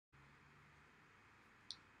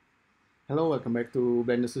Hello, welcome back to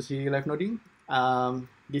Blender Sushi Live Noding.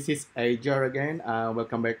 This is Ajar again.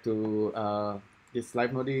 Welcome back to this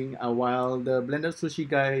live noding. While the Blender Sushi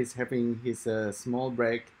guy is having his small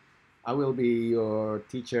break, I will be your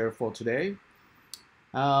teacher for today.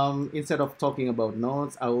 Instead of talking about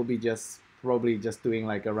nodes, I will be probably just doing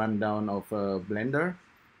like a rundown of Blender.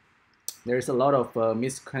 There's a lot of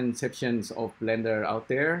misconceptions of Blender out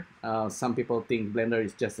there. Some people think Blender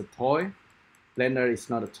is just a toy. Blender is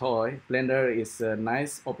not a toy. Blender is a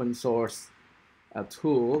nice open source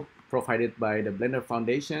tool provided by the Blender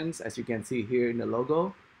Foundations, as you can see here in the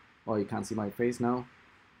logo. Oh, you can't see my face now.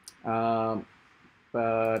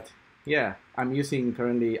 But yeah, I'm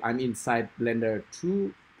inside Blender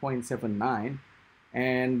 2.79,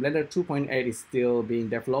 and Blender 2.8 is still being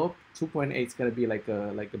developed. 2.8 is gonna be like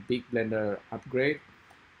a big Blender upgrade.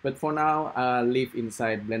 But for now, I live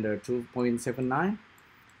inside Blender 2.79.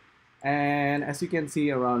 And as you can see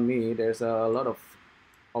around me, there's a lot of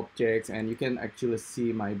objects, and you can actually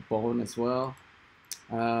see my bone as well.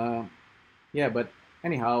 Yeah, but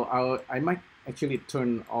anyhow, I might actually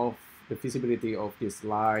turn off the visibility of this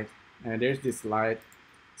light. And there's this light,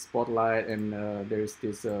 spotlight, and there's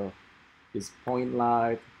this point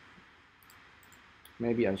light.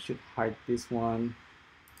 Maybe I should hide this one.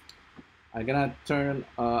 I'm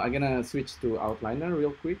gonna switch to outliner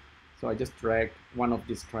real quick. So I just drag one of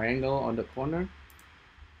this triangle on the corner,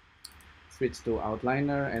 switch to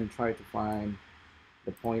outliner, and try to find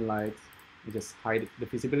the point light. You just hide the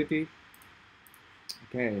visibility.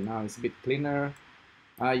 Okay, now it's a bit cleaner.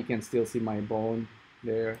 You can still see my bone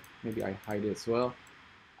there. Maybe I hide it as well.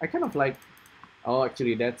 I kind of like, oh,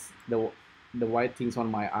 actually that's the white things on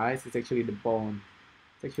my eyes. It's actually the bone.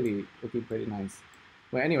 It's actually looking pretty nice.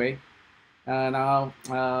 Well, anyway, now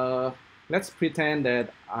let's pretend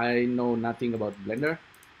that I know nothing about Blender.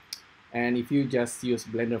 And if you just use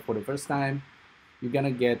Blender for the first time, you're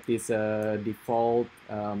gonna get this default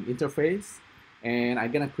interface. And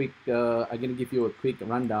I'm gonna give you a quick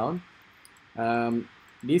rundown.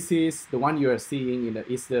 This is the one you are seeing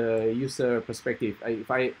is the user perspective. If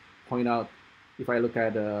I point out, if I look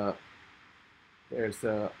at there's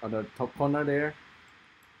on the top corner there,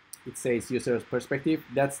 it says user perspective.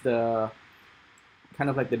 That's the kind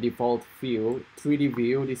of like the default view, 3D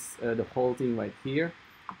view. This the whole thing right here,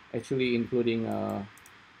 actually including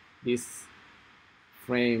this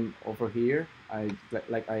frame over here. I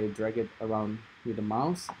drag it around with the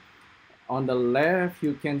mouse. On the left,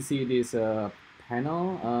 you can see this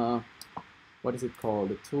panel. What is it called?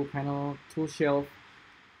 The tool panel, tool shelf.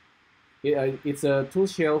 It's a tool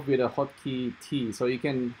shelf with a hotkey T, so you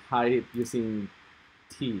can hide it using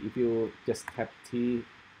T. If you just tap T,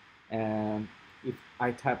 and if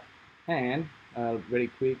I tap N very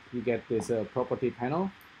quick, you get this property panel.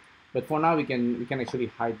 But for now, we can actually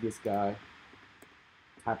hide this guy.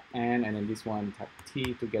 Tap N, and then this one, tap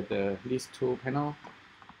T to get the list tool panel.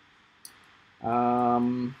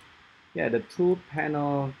 Yeah, the tool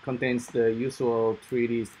panel contains the usual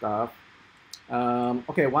 3D stuff.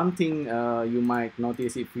 Okay, one thing you might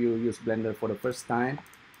notice if you use Blender for the first time,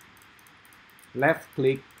 left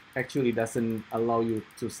click actually doesn't allow you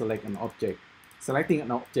to select an object. Selecting an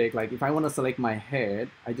object, like if I want to select my head,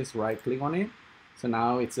 I just right click on it. So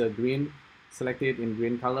now it's a green, selected in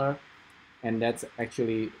green color, and that's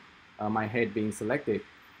actually my head being selected.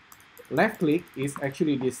 Left click is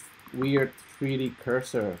actually this weird 3D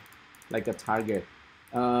cursor, like a target.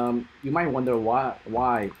 You might wonder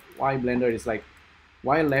why Blender is like,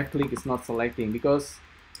 why left click is not selecting, because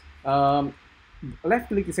left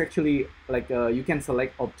click is actually like you can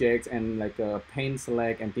select objects and like paint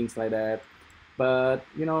select and things like that. But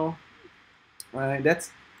you know,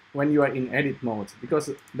 that's when you are in edit mode, because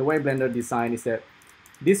the way Blender design is that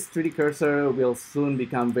this 3D cursor will soon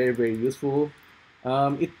become very, very useful.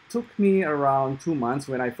 It took me around 2 months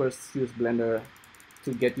when I first used Blender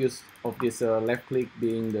to get used of this left click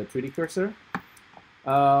being the 3D cursor.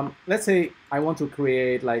 Let's say I want to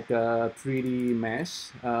create like a 3D mesh.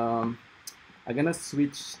 I'm gonna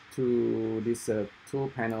switch to this tool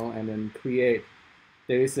panel and then create.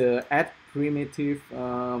 There is a add primitive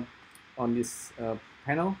on this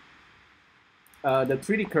panel. The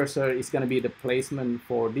 3D cursor is going to be the placement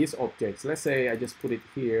for these objects. Let's say I just put it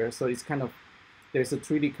here, so it's kind of, there's a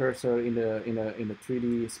 3D cursor in the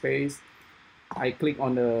 3D space. I click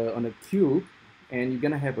on the cube, and you're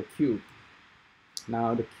gonna have a cube.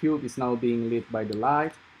 Now the cube is now being lit by the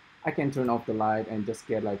light. I can turn off the light and just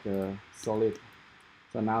get like a solid.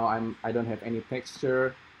 So now I don't have any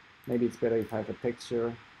texture. Maybe it's better if I have a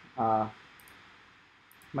texture.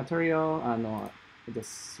 Material, no, I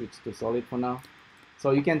just switch to solid for now.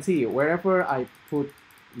 So you can see wherever I put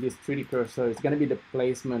this 3D cursor is going to be the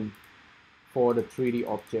placement for the 3D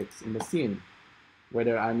objects in the scene.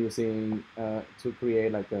 Whether I'm using to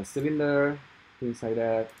create like a cylinder, things like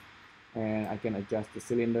that, and I can adjust the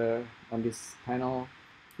cylinder on this panel.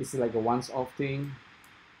 This is like a once-off thing.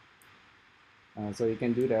 So you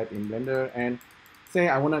can do that in Blender. And say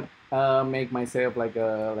I want to make myself like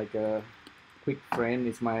a quick frame.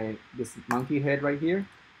 It's this monkey head right here.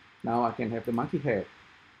 Now I can have the monkey head,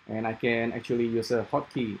 and I can actually use a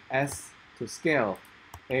hotkey S to scale,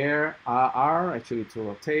 R actually to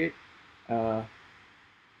rotate.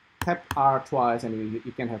 Tap R twice, and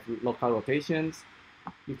you can have local rotations.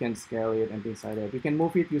 You can scale it and things like that. You can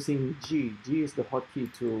move it using G. G is the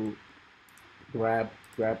hotkey to grab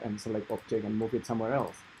and select object and move it somewhere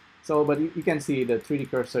else. So, but you can see the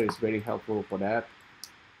 3D cursor is very helpful for that.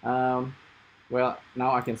 Well,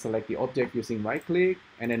 now I can select the object using right click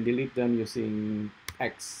and then delete them using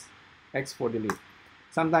X for delete.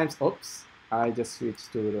 Sometimes, oops, I just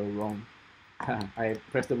switched to the wrong, I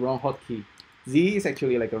pressed the wrong hotkey. Z is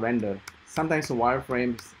actually like a render. Sometimes for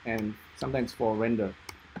wireframes and sometimes for render.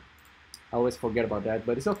 I always forget about that,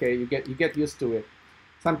 but it's okay. You get used to it.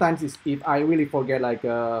 Sometimes if I really forget like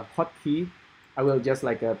a hotkey, I will just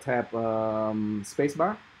like tap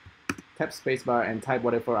spacebar and type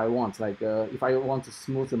whatever I want. Like if I want to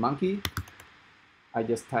smooth the monkey, I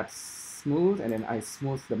just tap smooth and then I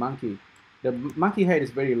smooth the monkey. The monkey head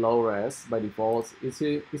is very low res by default.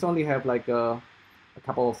 It's only have like a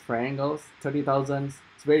couple of triangles, 30,000.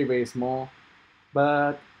 It's very small,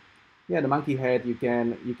 but yeah, the monkey head you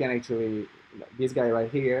can actually, this guy right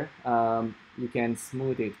here, you can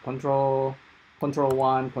smooth it. Control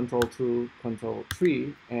 1, Control 2, Control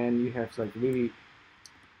 3, and you have like really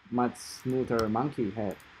much smoother monkey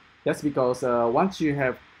head. That's because once you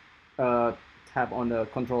have tap on the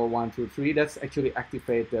Control 1, 2, 3, that's actually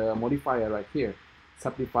activate the modifier right here,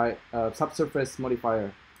 subsurface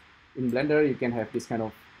modifier. In Blender, you can have this kind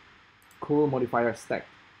of cool modifier stack,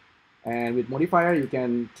 and with modifier you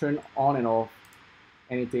can turn on and off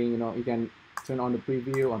anything. You can turn on the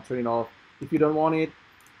preview or turn it off. If you don't want it,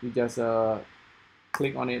 you just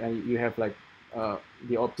click on it and you have like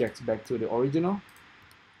the objects back to the original.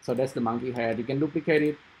 So that's the monkey head. You can duplicate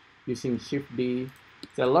it using Shift D.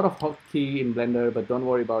 There's a lot of hotkey in Blender, but don't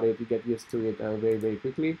worry about it. You get used to it very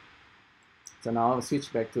quickly. So now I'll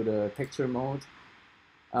switch back to the texture mode.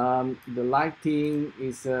 The lighting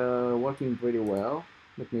is working pretty well.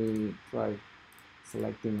 Let me try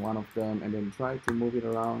selecting one of them and then try to move it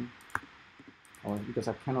around. Oh, because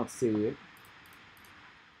I cannot see it.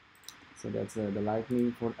 So that's the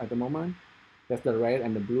lighting for at the moment. That's the red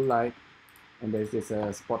and the blue light, and there's this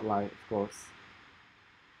spotlight, of course.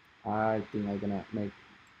 I think I'm gonna make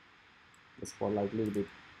the spotlight a little bit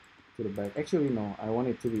to the back. Actually, no. I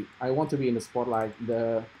want to be in the spotlight.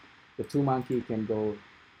 The two monkey can go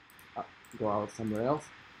out somewhere else.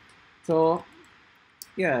 So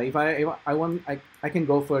yeah, if I want, I can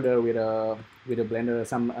go further with a Blender,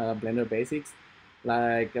 some Blender basics,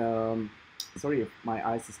 like sorry if my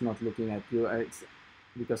eyes is not looking at you. It's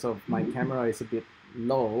because of my camera is a bit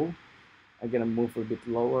low. I'm gonna move a bit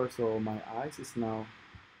lower so my eyes is now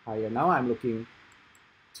higher. Now I'm looking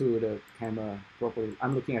to the camera properly.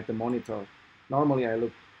 I'm looking at the monitor. Normally I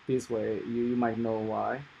look this way. You might know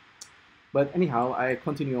why. But anyhow, I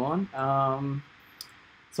continue on.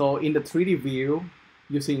 So in the 3D view,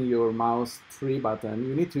 using your mouse 3 button,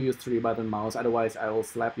 you need to use 3 button mouse, otherwise I will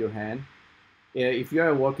slap your hand. If you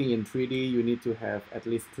are working in 3D, you need to have at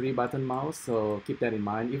least 3 button mouse, so keep that in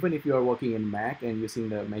mind. Even if you are working in Mac and using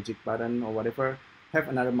the magic button or whatever, have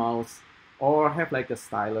another mouse or have like a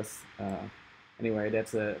stylus. Anyway,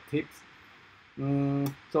 that's a tip.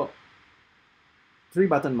 So 3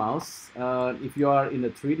 button mouse. If you are in the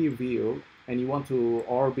 3D view and you want to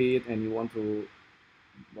orbit and you want to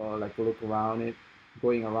like look around it,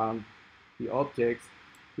 going around the objects,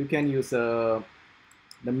 you can use the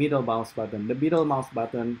middle mouse button. The middle mouse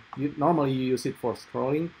button, normally you use it for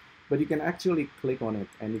scrolling, but you can actually click on it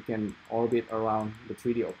and you can orbit around the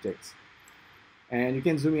 3D objects. And you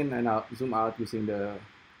can zoom in and zoom out using the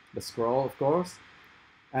scroll, of course.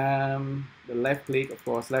 The left click, of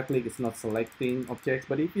course, left click is not selecting objects,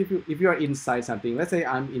 but if you are inside something, let's say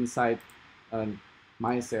I'm inside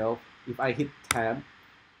myself, if I hit tab,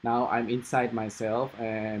 now I'm inside myself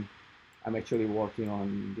and I'm actually working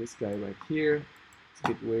on this guy right here. It's a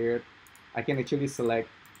bit weird. I can actually select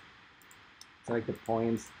the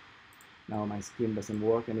points. Now my screen doesn't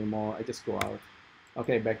work anymore. I just go out.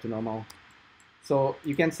 Okay, back to normal. So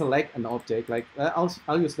you can select an object, like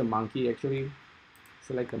I'll use the monkey actually.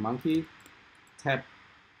 Select the monkey,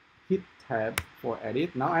 hit tab for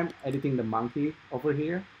edit. Now I'm editing the monkey over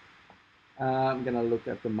here. I'm gonna look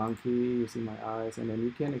at the monkey using my eyes, and then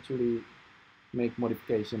you can actually make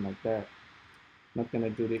modification like that. Not gonna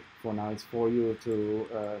do it for now. It's for you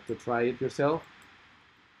to try it yourself.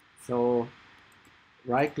 So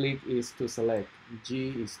right click is to select, G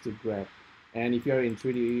is to grab. And if you're in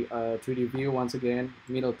 3D view, once again,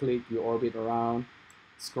 middle click, you orbit around,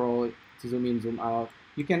 scroll to zoom in, zoom out.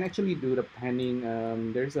 You can actually do the panning.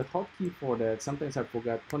 There's a hotkey for that. Sometimes I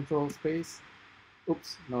forgot. Control space.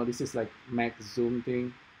 Oops, no, this is like max zoom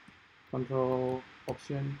thing. Control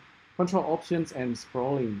option. Control options and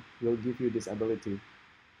scrolling will give you this ability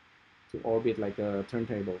to orbit like a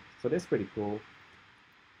turntable. So that's pretty cool.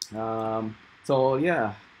 So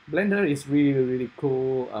yeah, Blender is really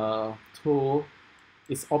cool tool.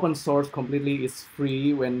 It's open source completely. It's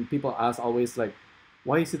free. When people ask, always like,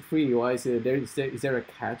 why is it free? Why is it there? Is there a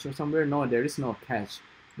catch or somewhere? No, there is no catch.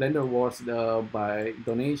 Blender works by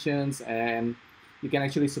donations, and you can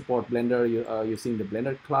actually support Blender using the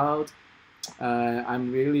Blender Cloud.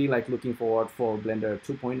 I'm really like looking forward for Blender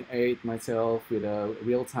 2.8 myself with a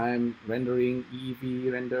real-time rendering,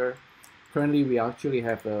 EV render. Currently, we actually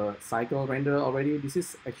have a cycle render already. This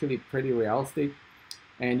is actually pretty realistic,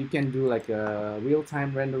 and you can do like a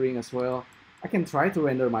real-time rendering as well. I can try to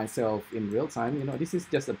render myself in real time. You know, this is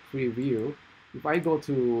just a preview. If I go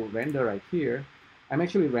to render right here, I'm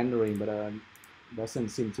actually rendering, but doesn't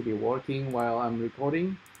seem to be working while I'm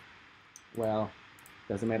recording. Well,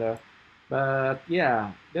 doesn't matter. But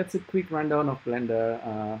yeah, that's a quick rundown of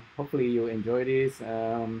Blender. Hopefully you enjoy this.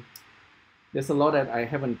 There's a lot that I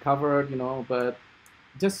haven't covered, you know, but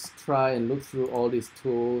just try and look through all these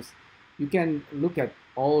tools. You can look at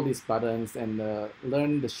all these buttons and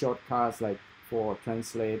learn the shortcuts like for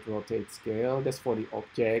translate, rotate, scale. That's for the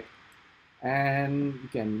object. And you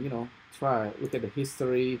can, you know, look at the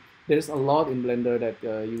history. There's a lot in Blender that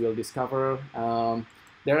you will discover.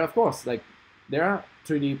 There are, of course, like there are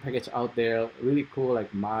 3D package out there, really cool,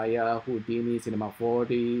 like Maya, Houdini, Cinema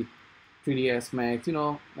 4D, 3ds Max, you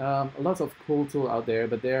know, lots of cool tools out there,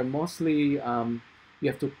 but they're mostly you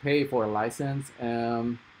have to pay for a license.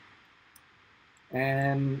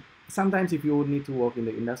 And sometimes if you need to work in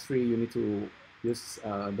the industry, you need to use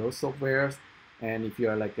those softwares. And if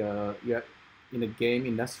you're like you're in the game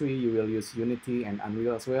industry, you will use Unity and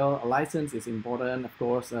Unreal as well. A license is important, of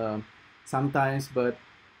course, sometimes, but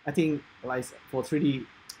I think like for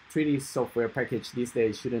 3D software package these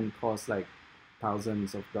days shouldn't cost like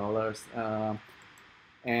thousands of dollars.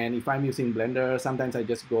 And if I'm using Blender, sometimes I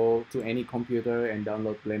just go to any computer and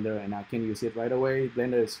download Blender and I can use it right away.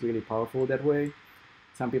 Blender is really powerful that way.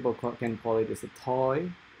 Some people can call it as a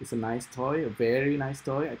toy. It's a nice toy, a very nice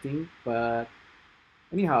toy, I think. But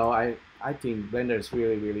anyhow, I think Blender is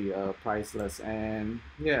really priceless. And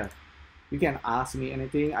yeah, you can ask me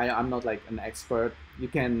anything. I'm not like an expert. You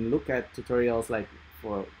can look at tutorials like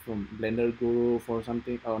from Blender Guru for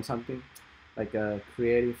something on something like a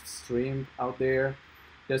creative stream out there.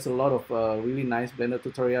 There's a lot of really nice Blender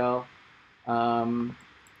tutorial.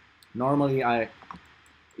 Normally,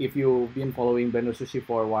 if you've been following Blender Sushi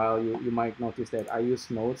for a while, you might notice that I use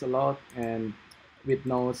nodes a lot, and with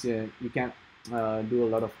nodes, you can do a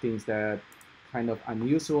lot of things that kind of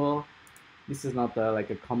unusual. This is not like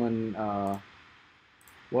a common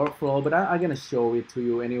workflow, but I'm gonna show it to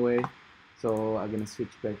you anyway. So I'm gonna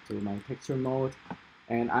switch back to my texture mode.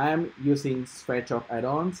 And I'm using Sverchok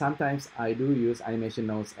Add-On. Sometimes I do use animation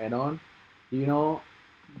nodes add-on. You know,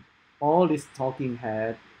 all this talking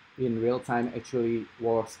head in real time actually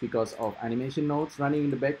works because of animation nodes running in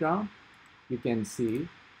the background. You can see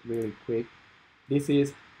really quick. This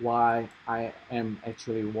is why I am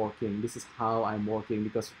actually working. This is how I'm working,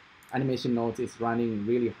 because animation nodes is running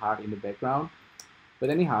really hard in the background. But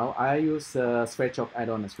anyhow, I use Sverchok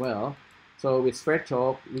Add-On as well. So with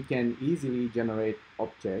Sverchok, we can easily generate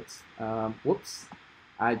objects. Whoops,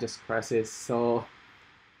 I just crashed it. So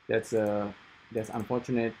that's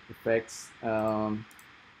unfortunate effects.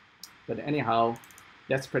 But anyhow,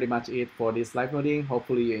 that's pretty much it for this live coding.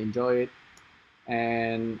 Hopefully you enjoy it.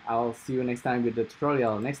 And I'll see you next time with the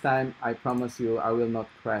tutorial. Next time, I promise you, I will not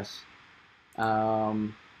crash.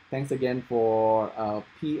 Thanks again for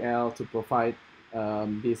PL to provide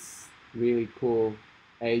this really cool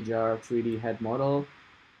Ajar 3D head model.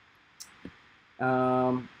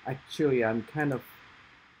 Actually, I'm kind of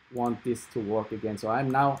want this to work again. So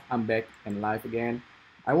I'm back and live again.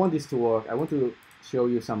 I want this to work. I want to show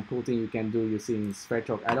you some cool thing you can do using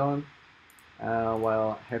Sverchok Add-On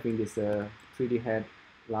while having this 3D head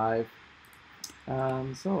live.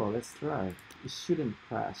 So let's try. It shouldn't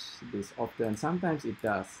crash this often. Sometimes it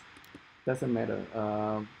does. Doesn't matter.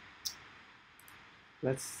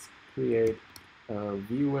 let's create a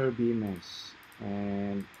viewer B mesh,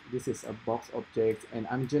 and this is a box object, and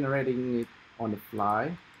I'm generating it on the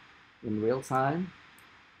fly in real time.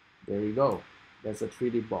 There you go. That's a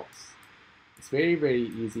 3D box. It's very, very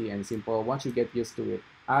easy and simple once you get used to it.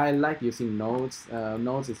 I like using nodes.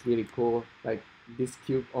 Nodes is really cool. Like this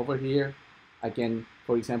cube over here, I can,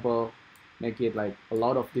 for example, make it like a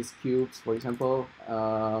lot of these cubes. For example,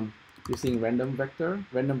 using random vector.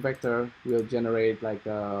 Random vector will generate like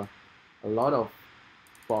a lot of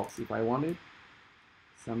box if I want it.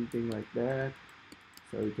 Something like that.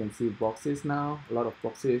 So you can see boxes now, a lot of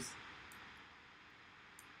boxes.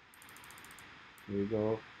 Here we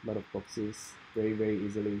go, a lot of boxes, very, very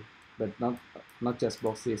easily. But not just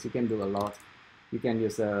boxes, you can do a lot. You can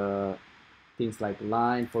use things like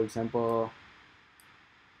line, for example,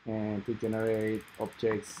 and to generate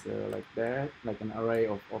objects like that, like an array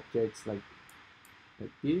of objects like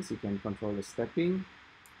this. You can control the stepping.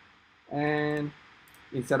 And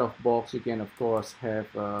instead of box, you can of course have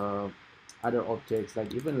other objects,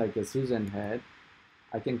 like even like a Susan head.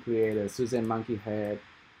 I can create a Susan monkey head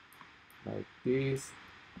like this.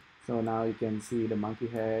 So now you can see the monkey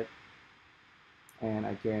head, and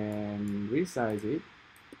I can resize it.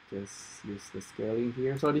 Just use the scaling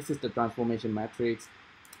here. So this is the transformation matrix,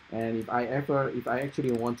 and if I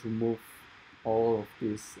actually want to move all of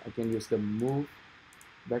this, I can use the move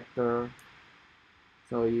vector.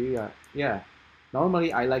 So yeah.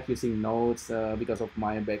 Normally I like using nodes because of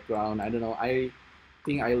my background. I don't know. I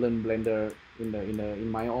think I learned Blender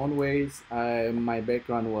in my own ways. My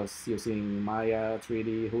background was using Maya,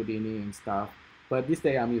 3D, Houdini, and stuff. But this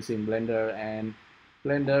day I'm using Blender, and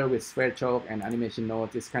Blender with Sverchok and animation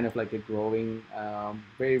nodes is kind of like a growing,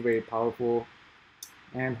 very, very powerful.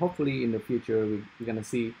 And hopefully in the future we're gonna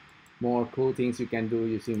see more cool things you can do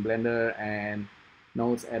using Blender and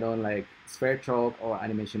nodes add-on like Sverchok or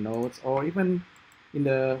animation nodes, or even in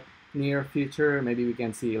the near future maybe we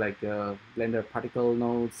can see like a Blender particle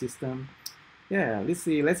node system. Yeah, let's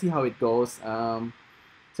see how it goes.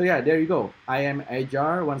 So yeah, there you go. I am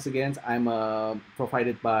Ajar. Once again, I'm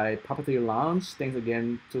provided by Puppeteer Lounge. Thanks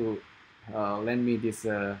again to lend me this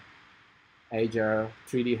Ajar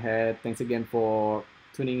 3D head. Thanks again for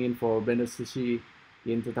tuning in for Blender Sushi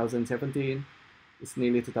in 2017. It's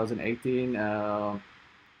nearly 2018.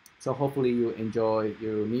 So hopefully you enjoy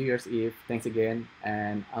your New Year's Eve. Thanks again,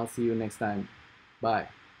 and I'll see you next time. Bye.